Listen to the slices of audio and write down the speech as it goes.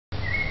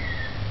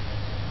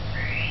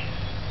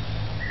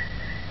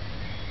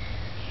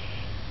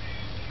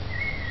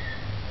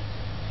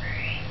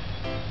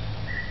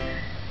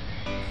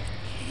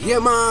Yeah,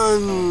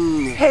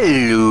 man!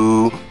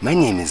 Hello, my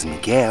name is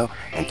Miguel,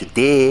 and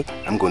today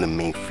I'm going to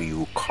make for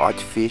you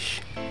codfish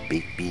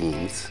baked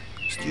beans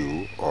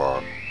stew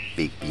or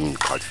baked bean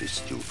codfish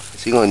stew.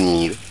 So you're going to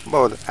need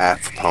about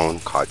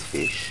half-pound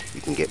codfish. You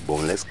can get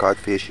boneless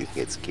codfish, you can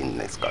get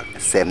skinless codfish.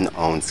 A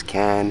 7-ounce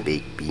can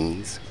baked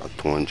beans or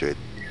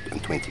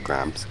 220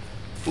 grams.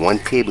 1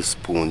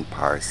 tablespoon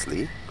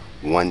parsley,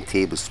 1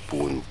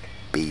 tablespoon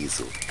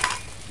basil.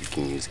 You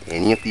can use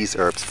any of these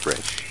herbs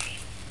fresh.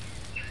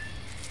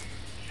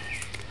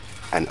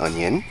 An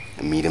onion,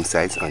 a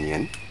medium-sized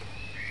onion,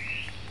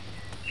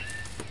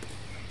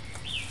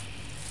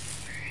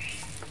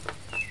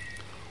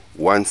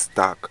 one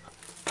stalk.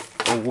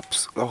 Oh,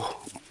 whoops!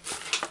 Oh,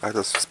 I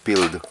just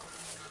spilled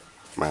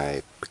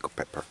my pickled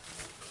pepper.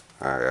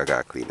 Alright, I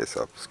gotta clean this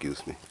up.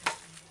 Excuse me.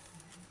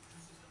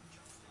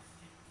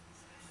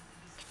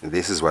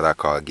 This is what I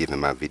call giving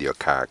my video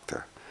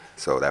character.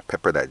 So that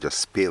pepper that just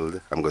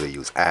spilled, I'm going to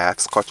use half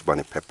Scotch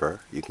bonnet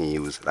pepper. You can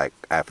use like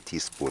half a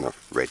teaspoon of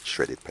red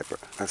shredded pepper.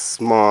 A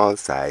small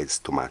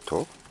sized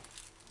tomato.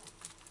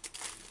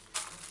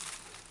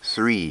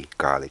 3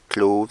 garlic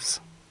cloves.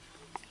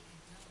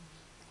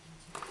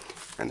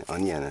 And the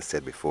onion, I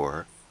said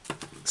before.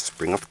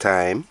 Spring of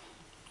thyme.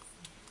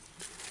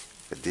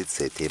 I did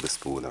say a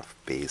tablespoon of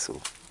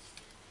basil.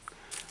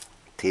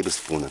 A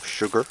tablespoon of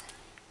sugar.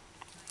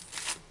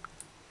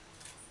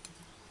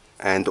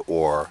 And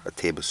or a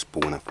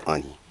tablespoon of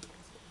honey.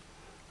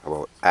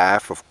 About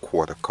half of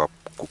quarter cup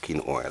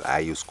cooking oil. I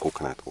use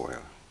coconut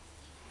oil.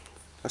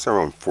 That's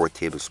around 4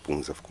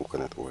 tablespoons of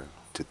coconut oil.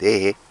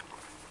 Today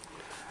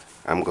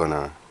I'm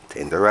gonna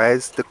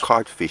tenderize the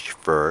codfish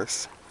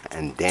first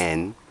and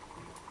then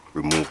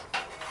remove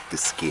the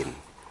skin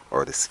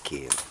or the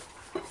scale.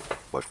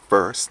 But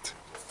first,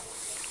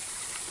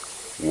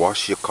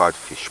 wash your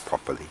codfish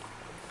properly.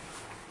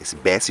 It's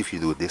best if you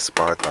do this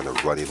part on the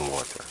running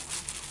water.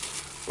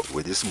 But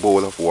with this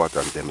bowl of water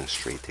I'm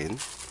demonstrating,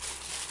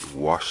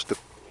 wash the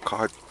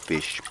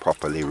codfish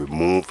properly,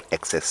 remove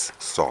excess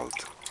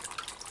salt.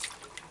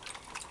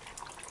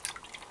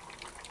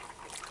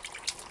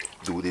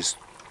 Do this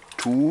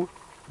 2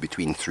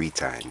 between 3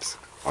 times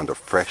on the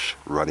fresh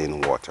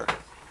running water.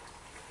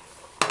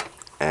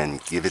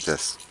 And give it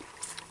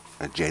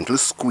a gentle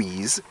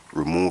squeeze,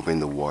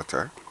 removing the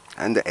water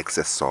and the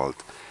excess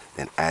salt.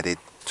 Then add it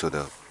to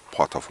the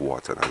pot of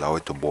water and allow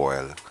it to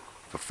boil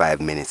for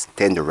 5 minutes,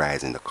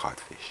 tenderizing the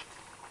codfish.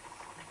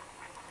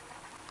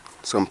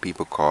 Some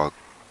people call,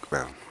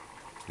 well,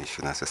 I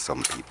should not say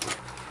some people.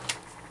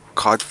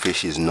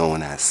 Codfish is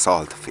known as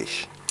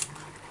saltfish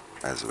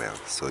as well,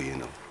 so you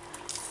know.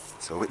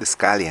 So with the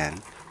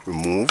scallion,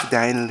 remove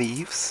dying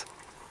leaves,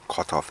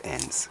 cut off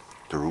ends,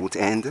 the root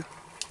end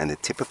and the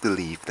tip of the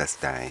leaf that's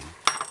dying.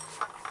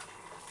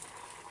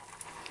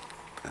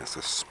 That's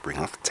a spring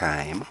of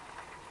thyme.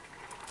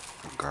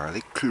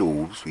 Garlic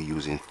cloves, we're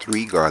using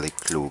 3 garlic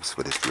cloves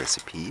for this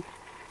recipe.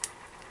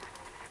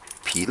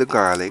 Peel the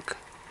garlic,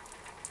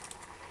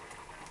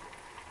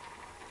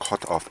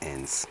 cut off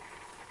ends,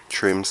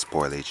 trim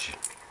spoilage.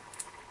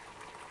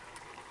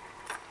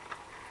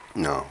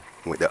 Now,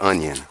 with the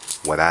onion,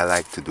 what I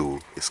like to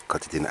do is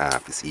cut it in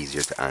half. It's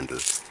easier to handle.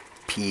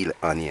 Peel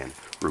onion,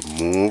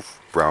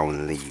 remove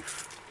brown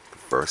leaf. The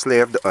first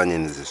layer of the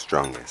onion is the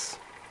strongest.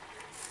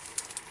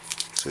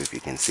 So if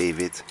you can save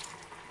it,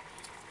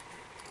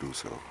 do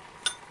so.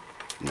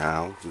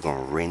 Now we're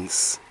going to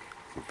rinse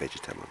the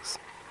vegetables.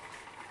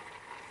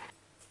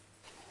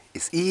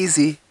 It's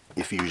easy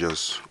if you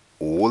just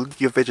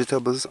hold your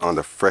vegetables on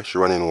the fresh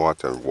running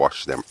water and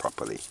wash them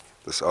properly.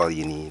 That's all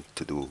you need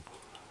to do.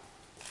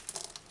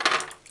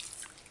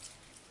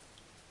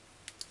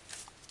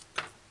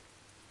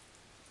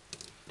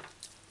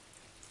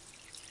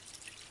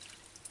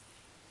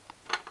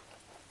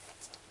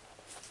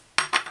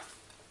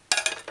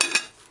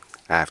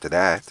 After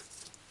that,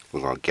 we're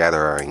going to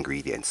gather our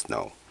ingredients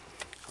now.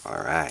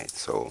 Alright,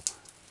 so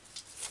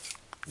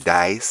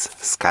dice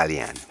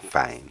scallion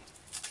fine.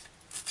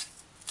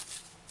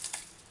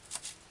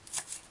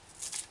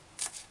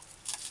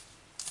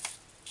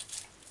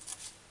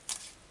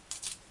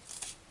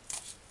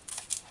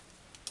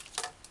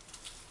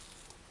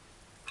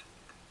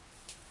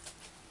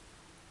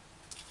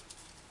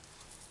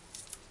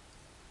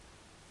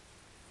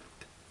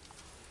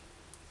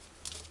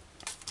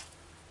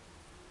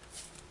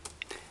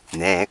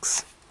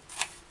 Next,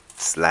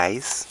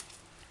 slice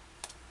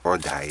or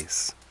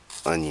dice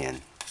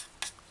onion.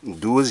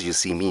 Do as you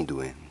see me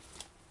doing.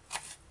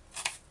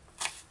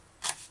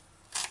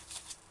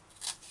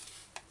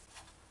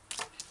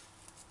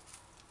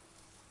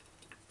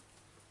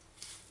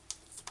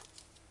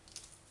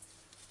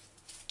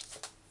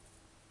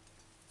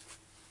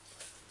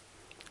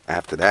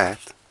 After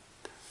that,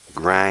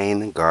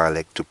 grind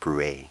garlic to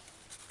puree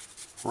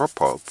or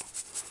pulp.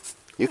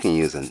 You can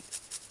use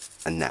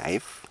a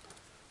knife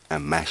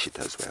and mash it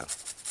as well.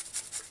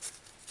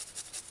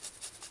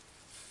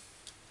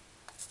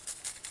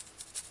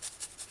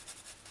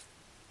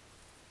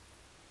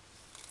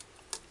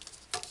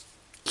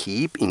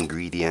 Keep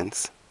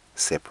ingredients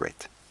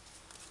separate.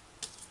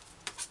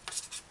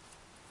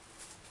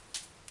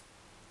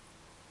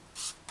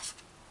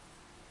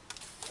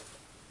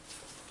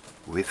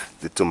 with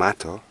the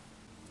tomato,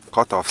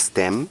 cut off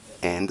stem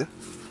end,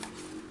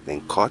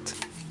 then cut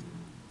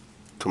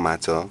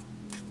tomato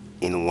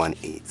in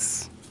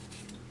 1/8.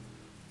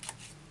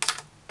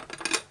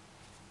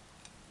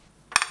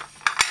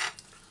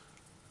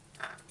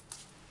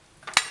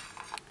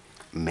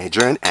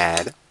 Measure and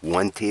add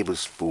 1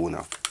 tablespoon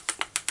of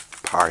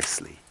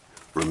parsley.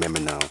 Remember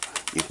now,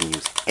 you can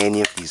use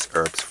any of these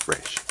herbs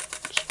fresh.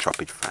 Just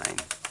chop it fine.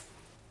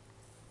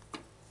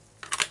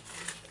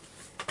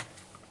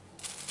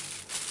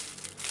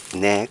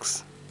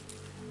 Next,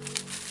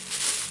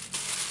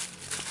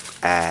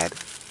 add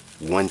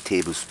 1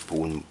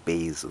 tablespoon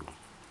basil.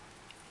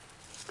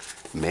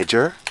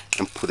 Measure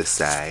and put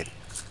aside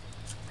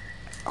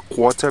a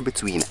quarter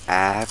between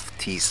half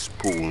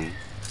teaspoon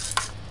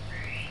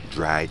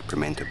dried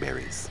pimento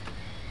berries.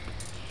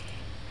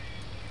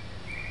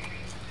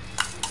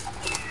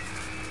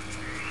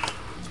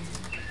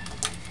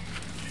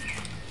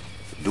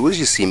 Do as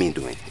you see me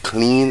doing.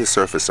 Clean the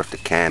surface of the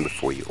can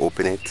before you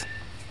open it.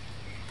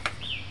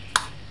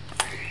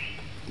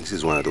 This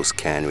is one of those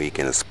cans where you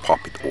can just pop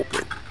it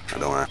open. I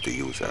don't have to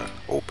use an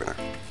opener.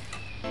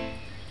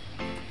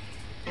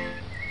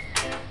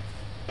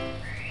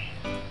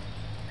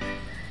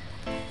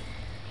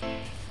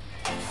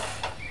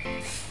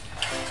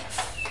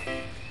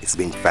 It's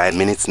been 5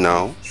 minutes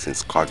now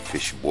since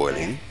codfish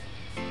boiling.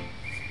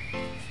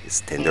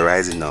 It's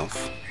tenderized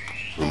enough.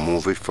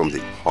 Remove it from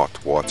the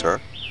hot water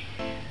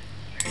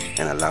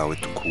and allow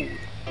it to cool.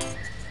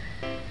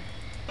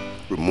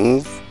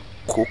 Remove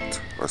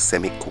cooked or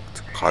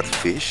semi-cooked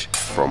codfish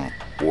from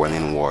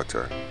boiling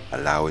water.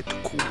 Allow it to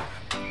cool.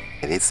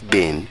 And it's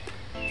been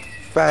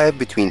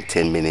between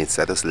 10 minutes.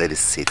 I just let it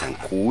sit and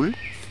cool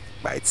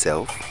by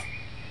itself.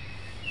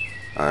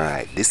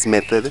 Alright, this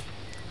method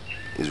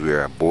is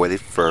where I boil it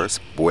first,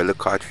 boil the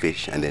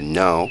codfish, and then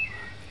now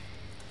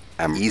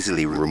I'm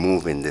easily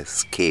removing the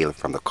scale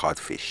from the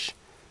codfish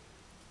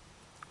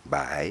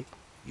by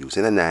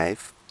using a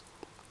knife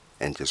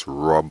and just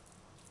rub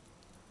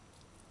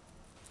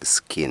the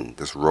skin.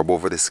 Just rub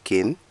over the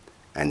skin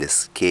and the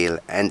scale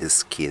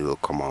will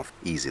come off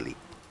easily.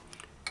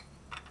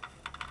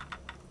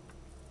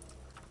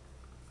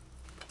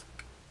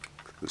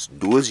 Just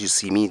do as you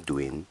see me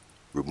doing.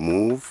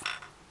 Remove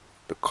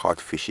the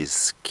codfish's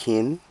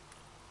skin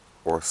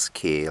or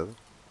scale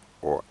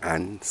or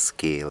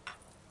unscale,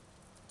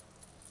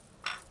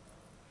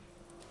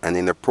 and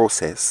in the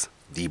process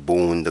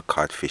debone the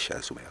codfish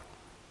as well.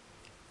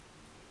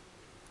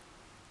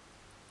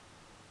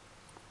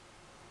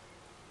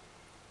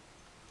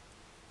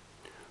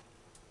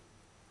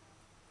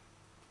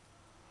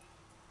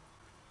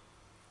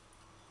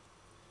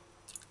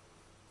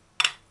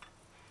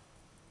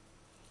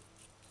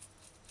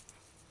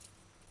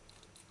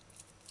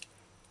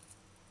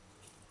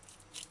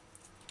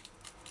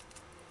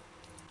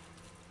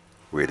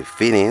 Where the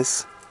fin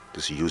is,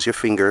 just use your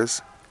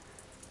fingers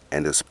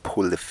and just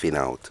pull the fin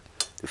out.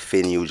 The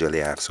fin usually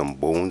have some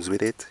bones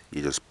with it.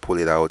 You just pull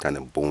it out and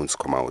the bones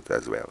come out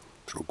as well.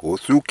 So go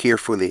through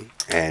carefully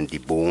and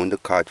debone the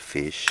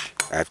codfish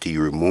after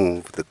you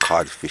remove the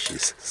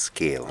codfish's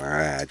scale.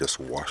 Alright, I just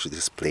wash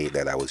this plate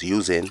that I was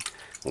using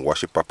and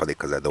wash it properly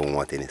because I don't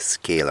want any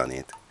scale on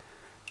it.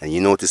 And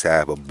you notice I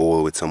have a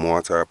bowl with some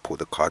water. I put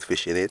the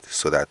codfish in it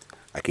so that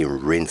I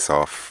can rinse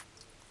off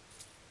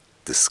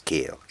the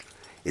scale.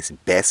 It's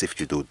best if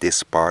you do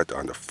this part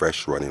on the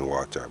fresh running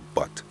water,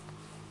 but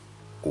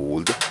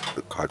hold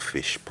the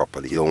codfish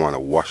properly. You don't want to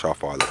wash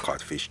off all the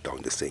codfish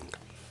down the sink.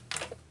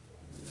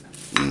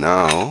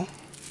 Now,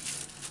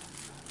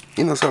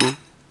 you know something?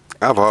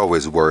 I've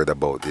always worried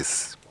about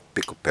this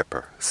pickled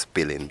pepper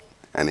spilling,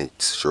 and it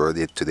sure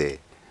did today.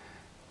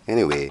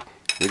 Anyway,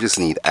 we just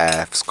need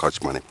half Scotch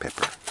bonnet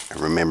pepper. And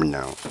remember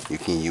now, you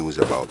can use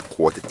about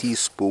 1/4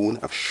 teaspoon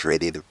of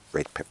shredded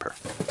red pepper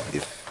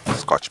if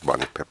Scotch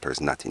bonnet pepper is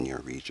not in your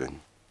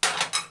region.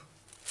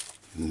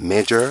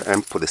 Measure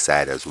and put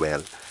aside as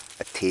well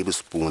a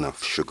tablespoon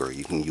of sugar.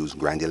 You can use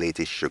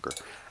granulated sugar.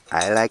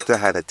 I like to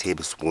add a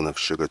tablespoon of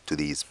sugar to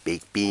these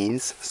baked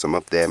beans. Some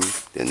of them,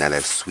 they're not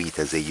as sweet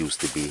as they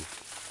used to be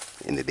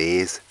in the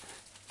days.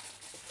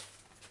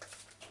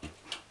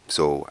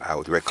 So I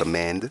would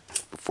recommend,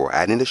 before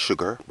adding the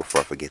sugar,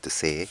 before I forget to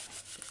say,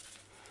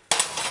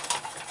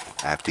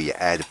 after you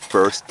add the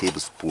first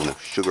tablespoon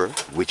of sugar,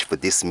 which for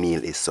this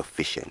meal is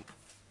sufficient.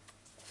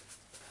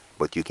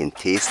 But you can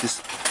taste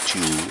this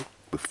stew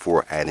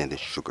before adding the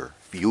sugar.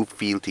 If you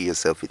feel to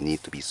yourself it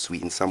needs to be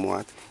sweetened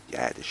somewhat, you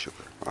add the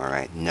sugar.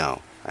 Alright,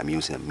 now I'm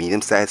using a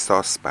medium-sized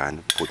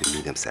saucepan. Put the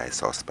medium-sized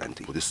saucepan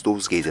to the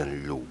stove gauge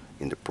on low.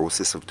 In the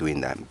process of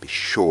doing that, be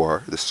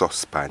sure the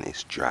saucepan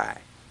is dry.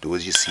 Do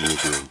as you see me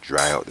doing,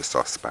 dry out the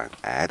saucepan.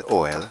 Add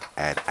oil,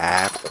 add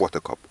half quarter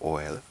cup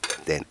oil,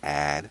 then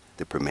add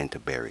the pimento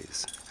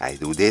berries. I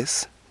do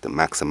this to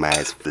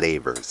maximize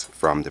flavors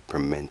from the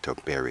pimento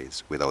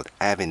berries without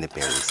having the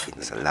berries in it.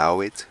 Just allow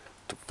it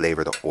to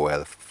flavor the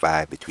oil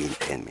between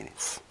 10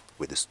 minutes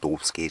with the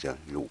stove gauge on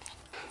low.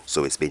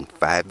 So it's been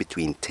 5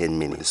 between 10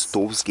 minutes.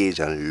 Stove's gauge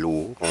on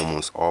low,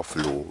 almost off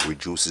low,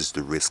 reduces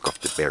the risk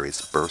of the berries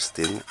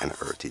bursting and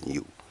hurting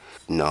you.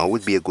 Now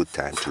would be a good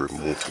time to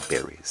remove the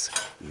berries.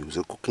 Use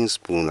a cooking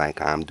spoon like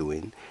I'm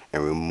doing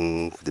and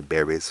remove the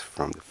berries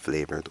from the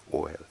flavored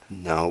oil.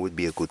 Now would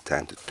be a good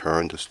time to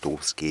turn the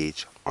stove's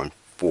gauge on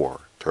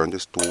 4. Turn the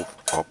stove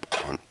up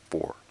on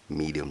 4,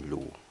 medium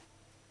low.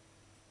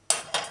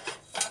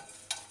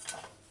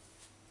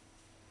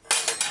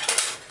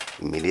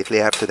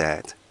 Immediately after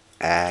that,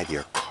 add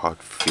your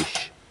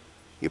codfish,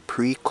 your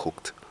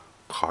pre-cooked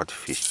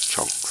codfish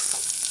chunks.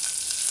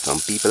 Some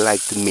people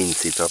like to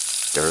mince it up,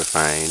 very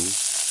fine,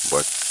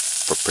 but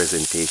for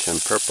presentation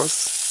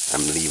purpose,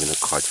 I'm leaving the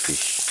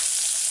codfish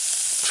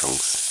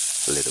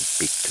chunks a little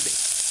big today.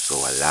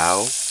 So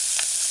allow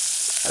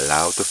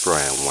to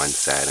fry on one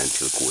side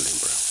until golden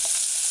brown.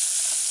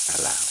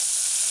 Allow.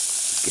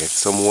 Get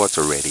some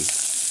water ready.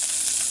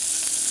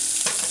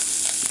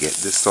 Get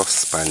the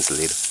saucepan's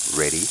lid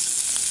ready.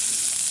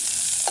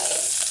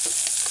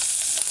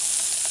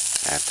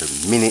 After a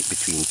minute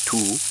between 2,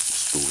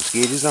 stove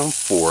gauge is on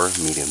 4,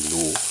 medium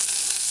low.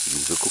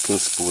 Use a cooking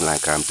spoon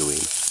like I'm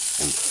doing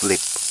and flip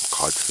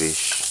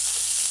codfish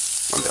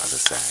on the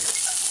other side.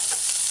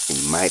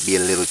 It might be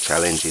a little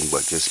challenging,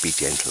 but just be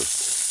gentle.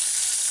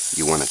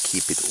 You want to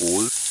keep it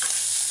whole.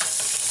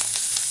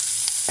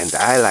 And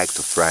I like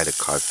to fry the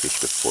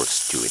codfish before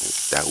stewing it.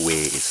 That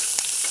way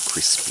it's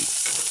crispy.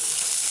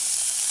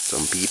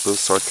 Some people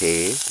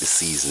saute the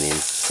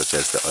seasonings such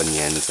as the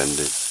onions and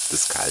the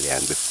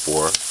scallion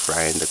before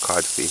frying the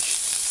codfish,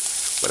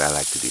 but I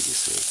like to do it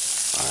this way.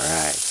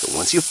 Alright, so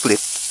once you flip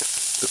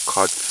the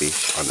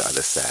codfish on the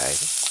other side,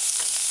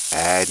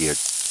 add your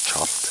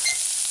chopped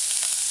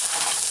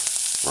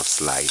or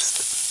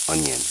sliced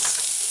onions.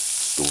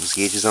 Stove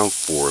gauge is on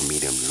 4,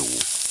 medium low.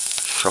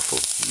 Shuffle.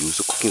 Use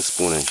a cooking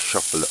spoon and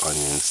shuffle the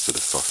onions to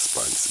the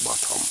saucepan's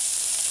bottom.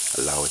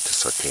 Allow it to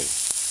saute.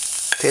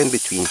 10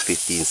 between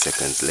 15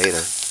 seconds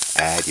later,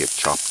 add your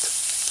chopped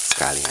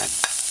scallion.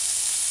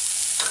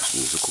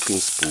 Use a cooking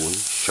spoon,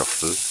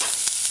 shuffle the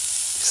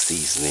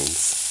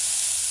seasonings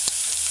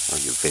or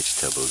your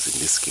vegetables in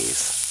this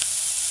case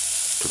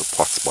to the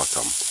pot's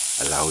bottom.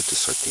 Allow it to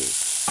saute.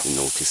 You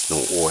notice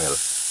no oil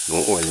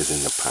is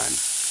in the pan.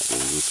 I can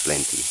use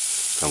plenty.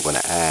 So I'm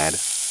going to add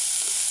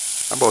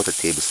about a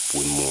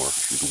tablespoon more.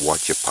 You'd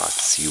watch your pot,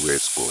 see where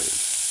it's going.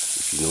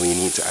 If you know you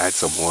need to add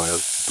some oil,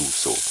 do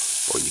so,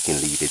 or you can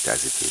leave it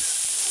as it is.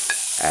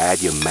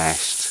 Add your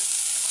mashed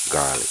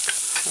garlic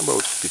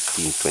about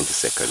 15-20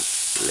 seconds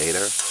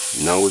later.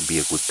 Now would be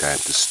a good time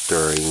to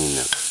stir in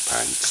the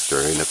pan.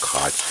 Stir in the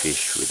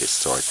codfish with the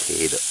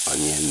sauteed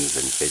onions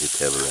and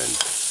vegetable and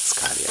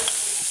scallion.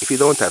 If you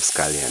don't have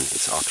scallion,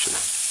 it's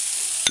optional.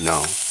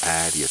 Now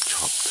add your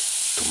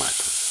chopped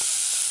tomatoes.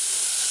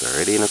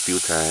 Stir it in a few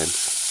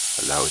times.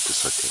 Allow it to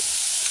saute.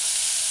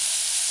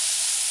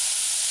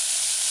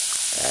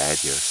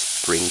 Add your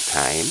spring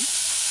thyme.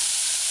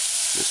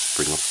 The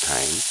spring of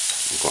thyme.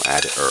 I'm going to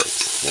add the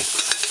herbs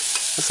next.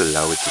 Just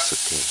allow it to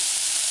saute.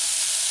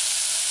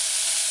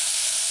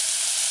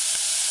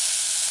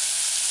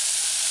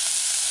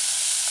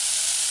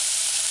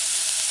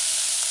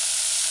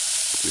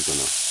 We're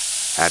going to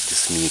have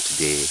this meal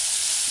today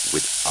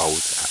without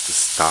have to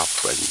stop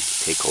and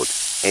take out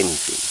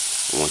anything.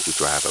 I want you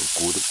to have a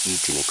good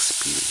eating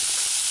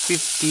experience.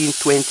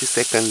 15-20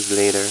 seconds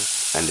later,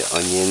 and the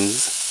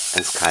onions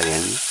and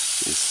scallion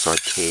is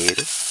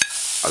sauteed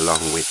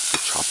along with the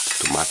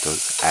chopped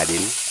tomatoes,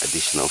 adding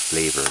additional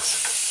flavors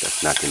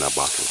that's not in a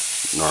bottle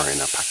nor in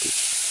a package.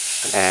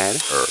 And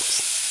add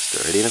herbs.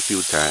 Stir it in a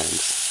few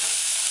times.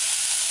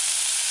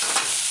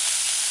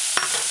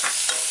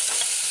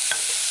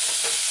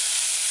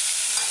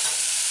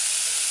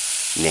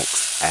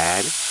 Next,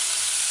 add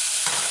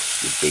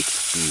the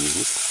baked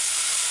beans.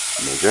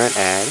 Measure and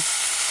add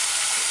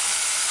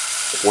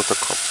quarter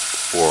cup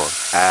or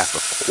half a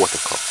quarter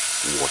cup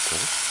water.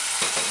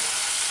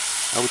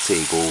 I would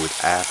say go with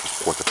half a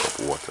quarter cup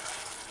water.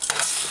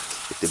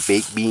 If the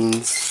baked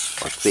beans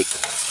are thick,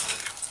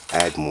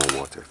 add more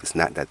water. If it's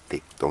not that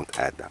thick, don't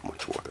add that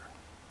much water.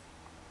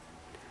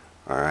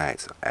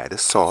 Alright, so add the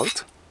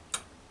salt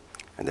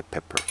and the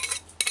pepper.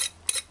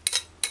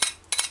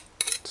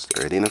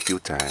 Stir it in a few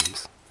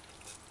times.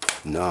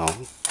 Now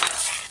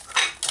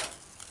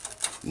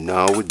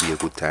would be a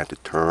good time to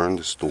turn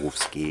the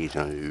stove's gauge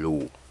on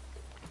low.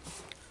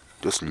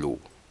 Just low.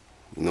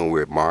 You know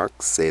where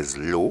Mark says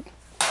low?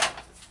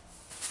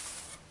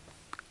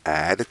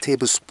 Add a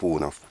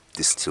tablespoon of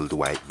distilled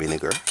white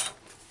vinegar.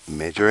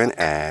 Measure and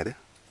add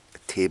a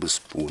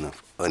tablespoon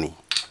of honey.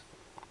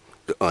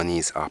 The honey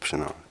is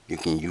optional. You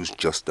can use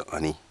just the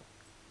honey,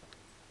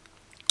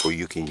 or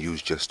you can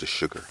use just the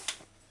sugar.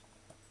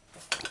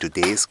 In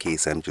today's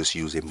case, I'm just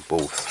using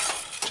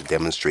both to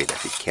demonstrate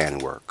that it can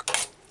work.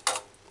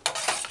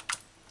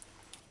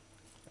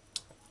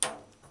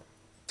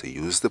 So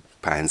use the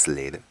pan's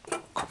lid,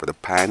 cover the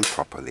pan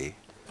properly.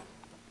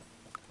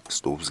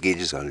 Stove's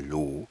gauge is on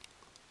low.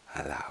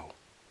 Allow.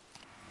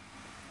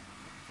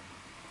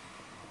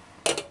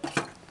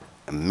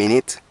 A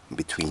minute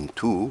between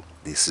two,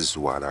 this is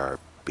what our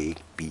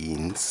baked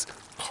beans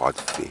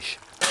codfish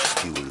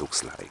stew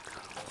looks like.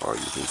 Or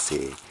you can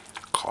say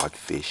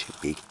codfish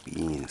baked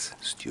beans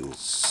stew.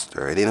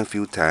 Stir it in a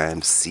few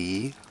times.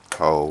 See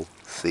how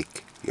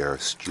thick your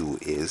stew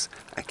is.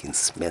 I can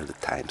smell the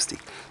thyme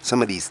stick.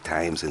 Some of these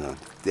thymes,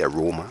 the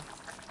aroma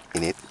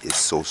in it is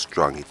so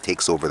strong it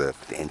takes over the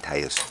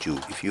entire stew.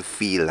 If you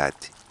feel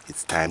that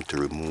it's time to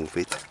remove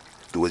it,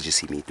 do as you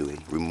see me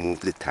doing.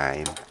 Remove the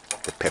thyme,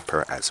 the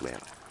pepper as well.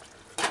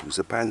 Use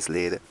a pan's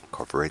lid,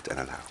 cover it and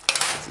allow.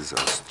 This is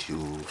our stew,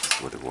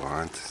 what I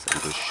want.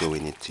 I'm just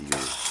showing it to you.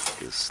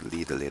 Just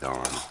leave the lid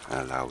on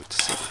and allow it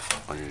to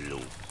simmer on low.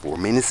 4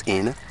 minutes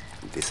in,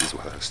 this is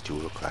what our stew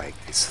look like.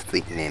 It's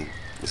thickening.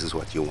 This is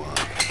what you want.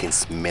 I can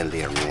smell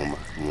the aroma.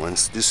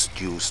 Once the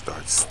stew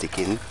starts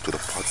sticking to the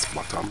pot's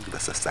bottom,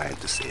 that's a sign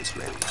to say it's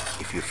ready.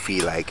 If you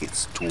feel like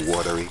it's too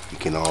watery, you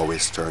can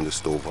always turn the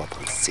stove up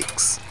on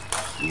 6,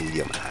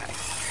 medium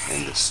high,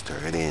 and just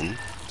stir it in.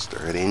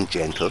 Stir it in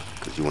gentle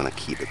because you want to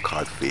keep the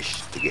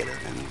codfish together,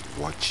 and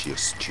watch your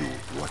stew,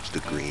 watch the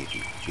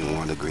gravy. You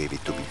want the gravy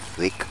to be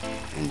thick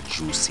and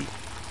juicy.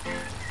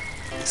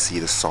 You see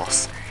the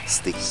sauce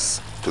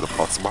sticks to the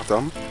pot's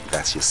bottom?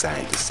 That's your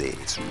sign to say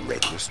it's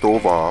ready. The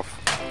stove off,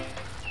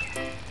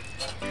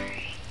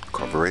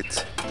 cover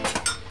it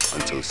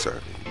until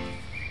serving.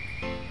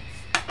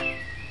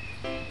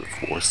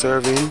 Before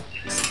serving,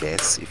 it's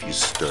best if you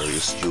stir your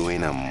stew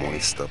in and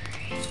moist up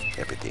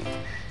everything.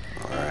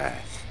 Alright.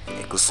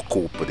 Take a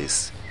scoop of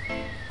this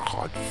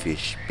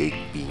codfish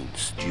baked bean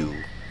stew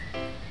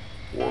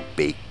or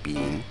baked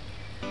bean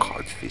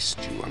codfish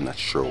stew. I'm not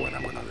sure what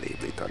I'm gonna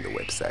label it on the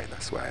website.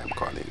 That's why I'm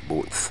calling it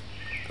both.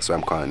 That's why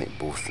I'm calling it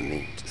both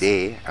names.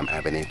 Today I'm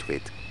having it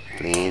with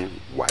plain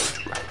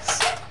white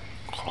rice.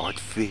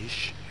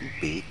 Codfish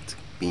baked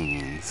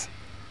beans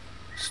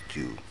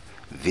stew.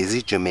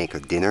 Visit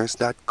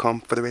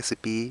JamaicaDinners.com for the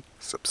recipe.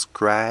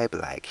 Subscribe,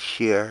 like,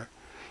 share.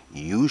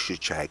 You should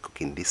try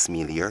cooking this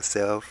meal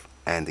yourself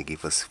and to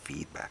give us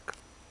feedback.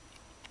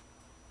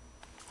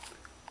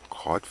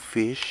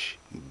 Codfish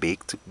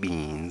baked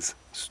beans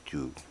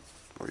stew,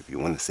 or if you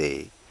want to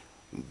say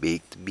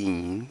baked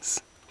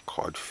beans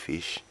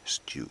codfish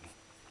stew,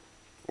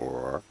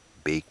 or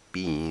baked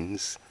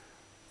beans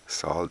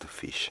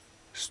saltfish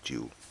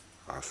stew,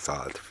 or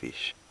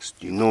saltfish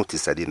stew. You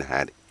notice I didn't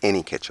add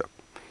any ketchup.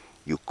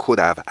 You could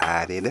have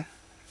added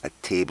a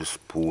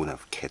tablespoon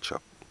of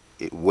ketchup.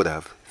 It would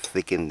have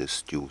thickened the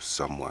stew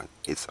somewhat.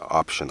 It's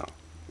optional.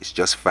 It's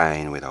just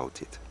fine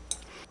without it.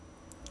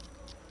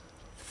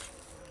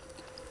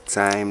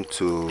 Time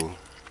to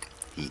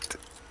eat.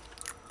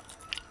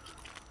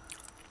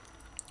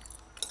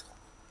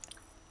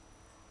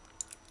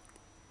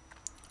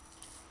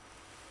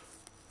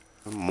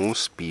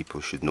 Most people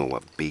should know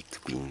what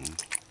baked bean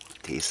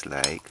tastes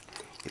like.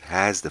 It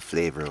has the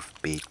flavor of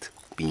baked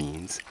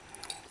beans.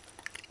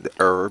 The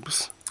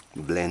herbs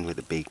blend with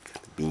the baked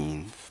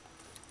bean.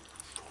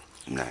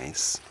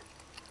 Nice.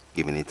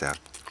 Giving it a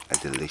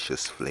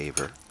delicious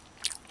flavor.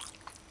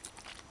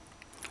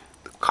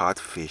 The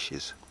codfish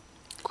is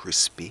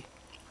crispy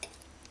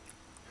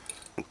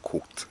and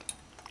cooked.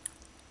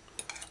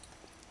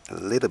 A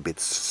little bit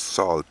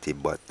salty,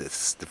 but the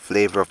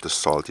flavor of the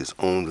salt is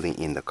only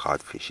in the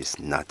codfish. It's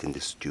not in the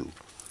stew.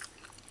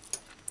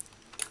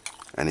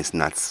 And it's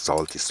not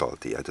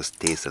salty. I just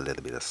taste a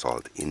little bit of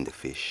salt in the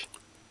fish.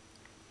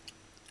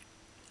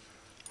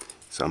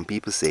 Some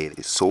people say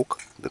they soak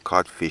the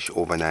codfish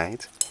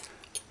overnight.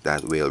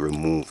 That will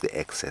remove the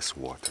excess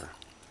water.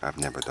 I've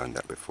never done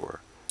that before.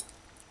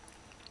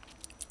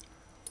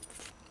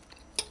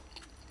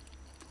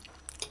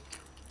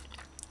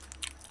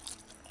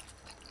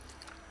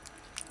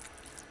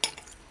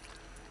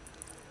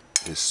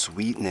 The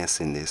sweetness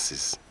in this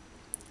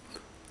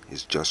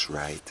is just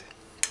right.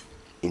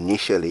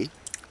 Initially,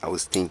 I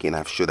was thinking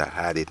I should have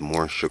added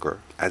more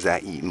sugar. As I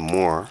eat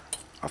more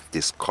of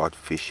this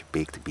codfish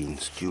baked bean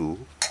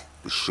stew,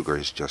 the sugar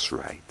is just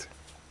right.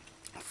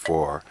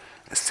 For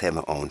a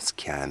 7-ounce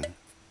can,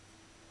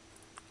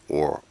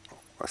 or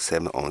a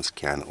 7-ounce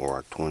can, or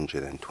a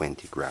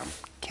 220-gram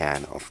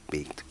can of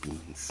baked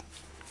beans.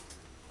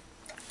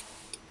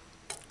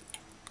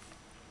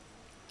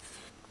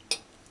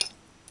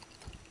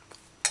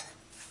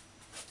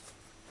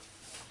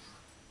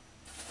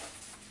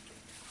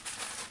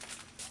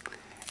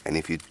 And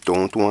if you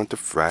don't want to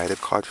fry the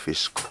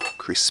codfish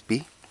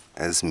crispy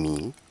as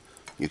me,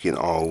 you can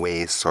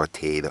always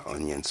saute the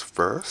onions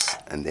first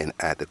and then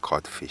add the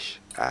codfish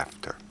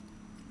after.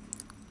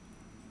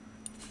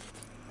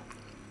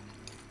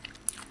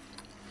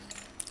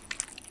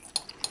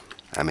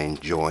 I'm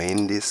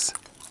enjoying this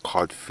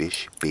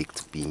codfish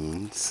baked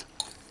beans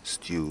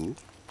stew.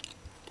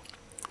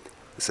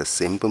 It's a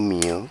simple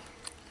meal.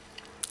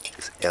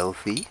 It's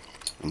healthy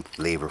and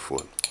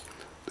flavorful.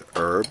 The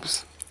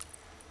herbs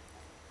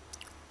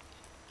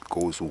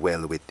goes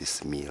well with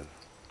this meal.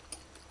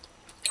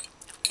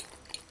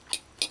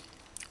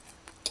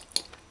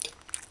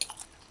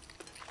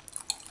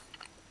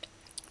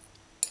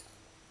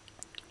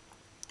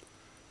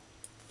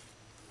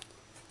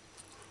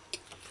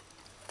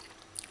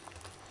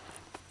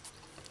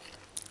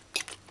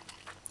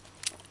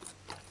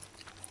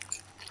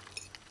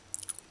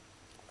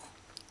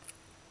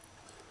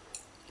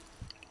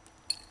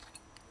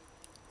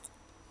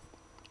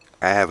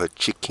 I have a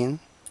chicken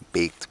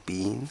baked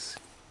beans.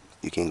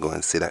 You can go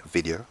and see that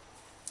video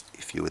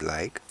if you would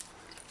like.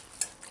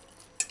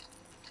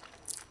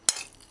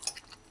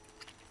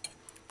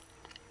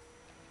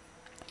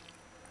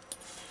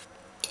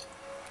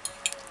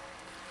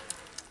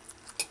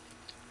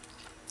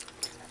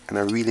 And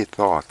I really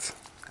thought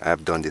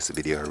I've done this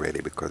video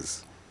already,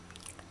 because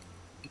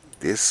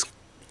this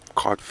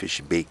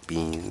codfish baked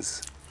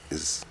beans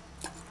is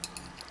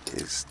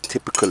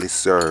typically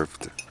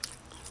served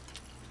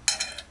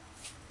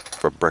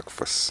for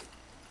breakfast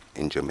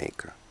in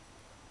Jamaica.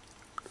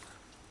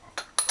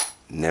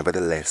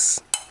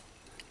 Nevertheless,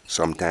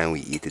 sometimes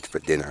we eat it for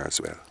dinner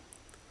as well.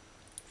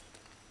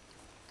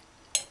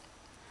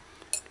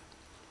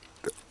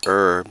 The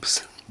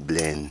herbs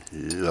blend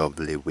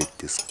lovely with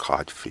this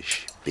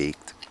codfish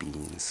baked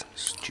beans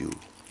stew.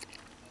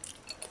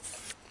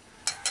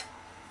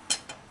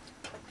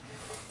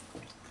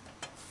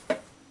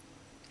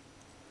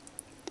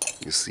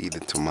 You see the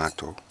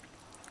tomato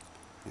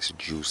is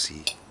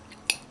juicy.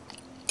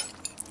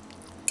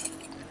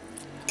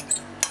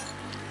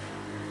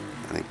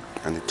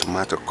 And the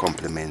tomato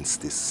complements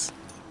this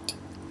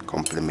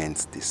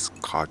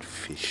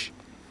codfish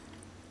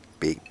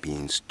baked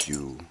beans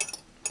stew.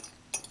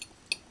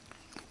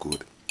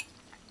 Good.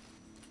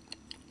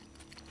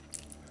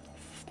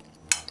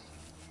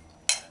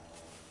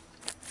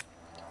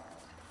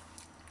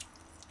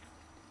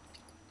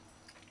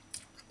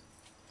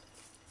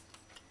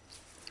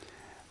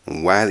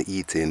 And while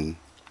eating,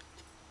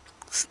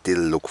 still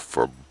look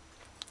for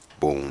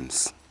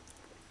bones.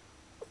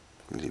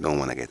 You don't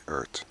want to get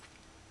hurt.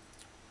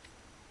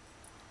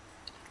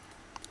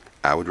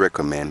 I would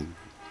recommend,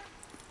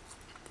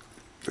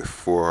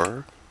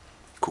 before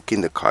cooking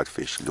the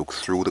codfish, look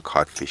through the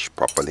codfish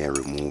properly and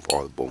remove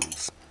all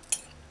bones.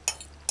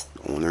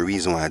 The only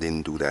reason why I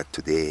didn't do that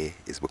today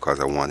is because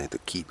I wanted to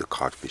keep the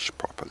codfish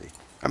properly.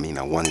 I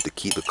wanted to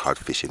keep the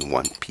codfish in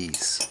one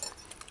piece.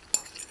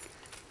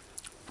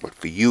 But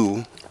for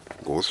you,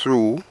 go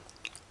through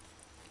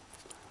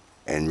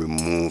and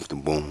remove the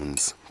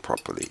bones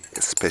properly,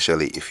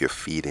 especially if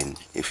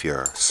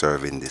you're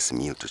serving this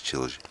meal to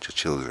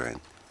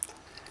children.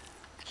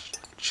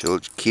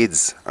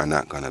 Kids are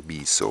not going to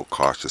be so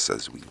cautious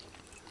as we.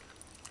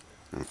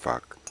 In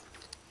fact,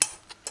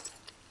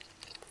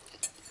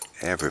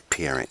 every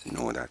parent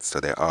know that, so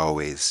they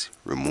always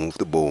remove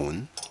the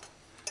bone.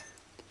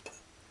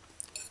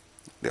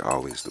 They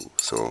always do.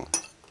 So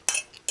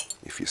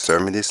if you're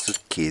serving this to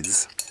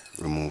kids,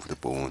 remove the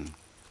bone.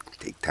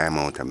 Take time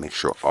out and make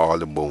sure all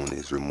the bone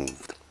is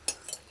removed.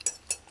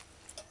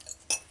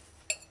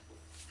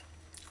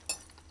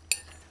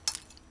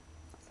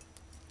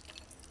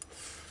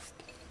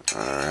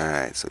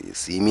 Alright, so you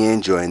see me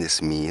enjoying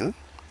this meal.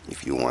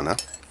 If you wanna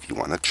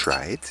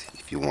try it,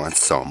 if you want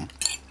some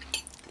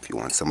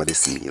of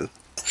this meal,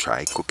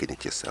 try cooking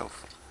it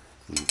yourself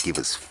and give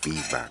us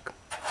feedback.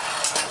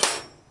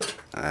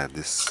 I have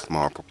this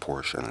small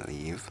proportion I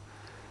leave,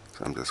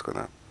 so I'm just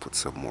gonna put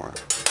some more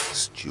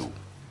stew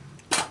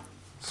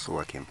so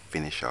I can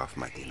finish off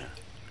my dinner.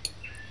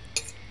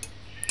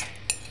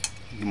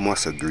 You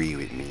must agree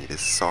with me,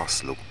 this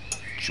sauce looks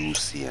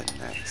juicy and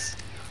nice.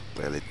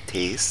 Well, it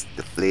tastes,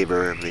 the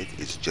flavor of it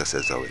is just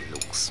as how it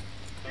looks.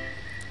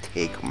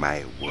 Take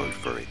my word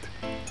for it.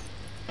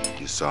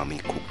 You saw me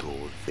cook the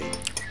whole thing.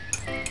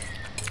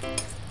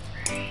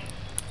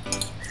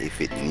 If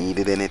it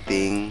needed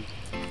anything,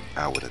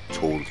 I would have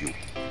told you.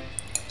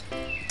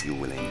 You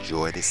will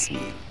enjoy this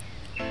meal.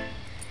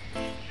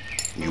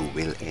 You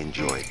will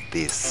enjoy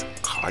this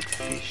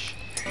codfish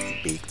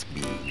baked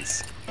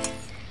beans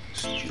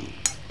stew.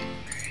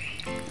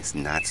 It's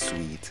not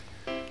sweet.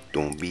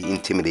 Don't be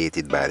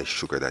intimidated by the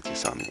sugar that you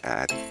saw me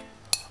add.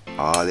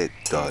 All it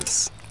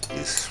does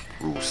is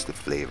spruce the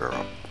flavor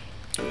up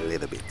a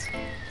little bit.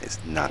 It's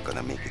not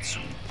gonna make it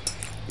sweet.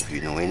 If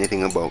you know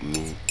anything about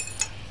me,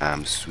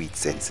 I'm sweet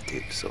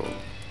sensitive, so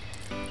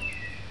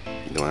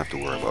you don't have to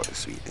worry about the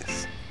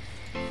sweetness.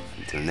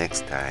 Until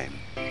next time,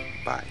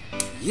 bye.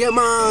 Yeah,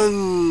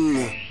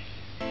 man!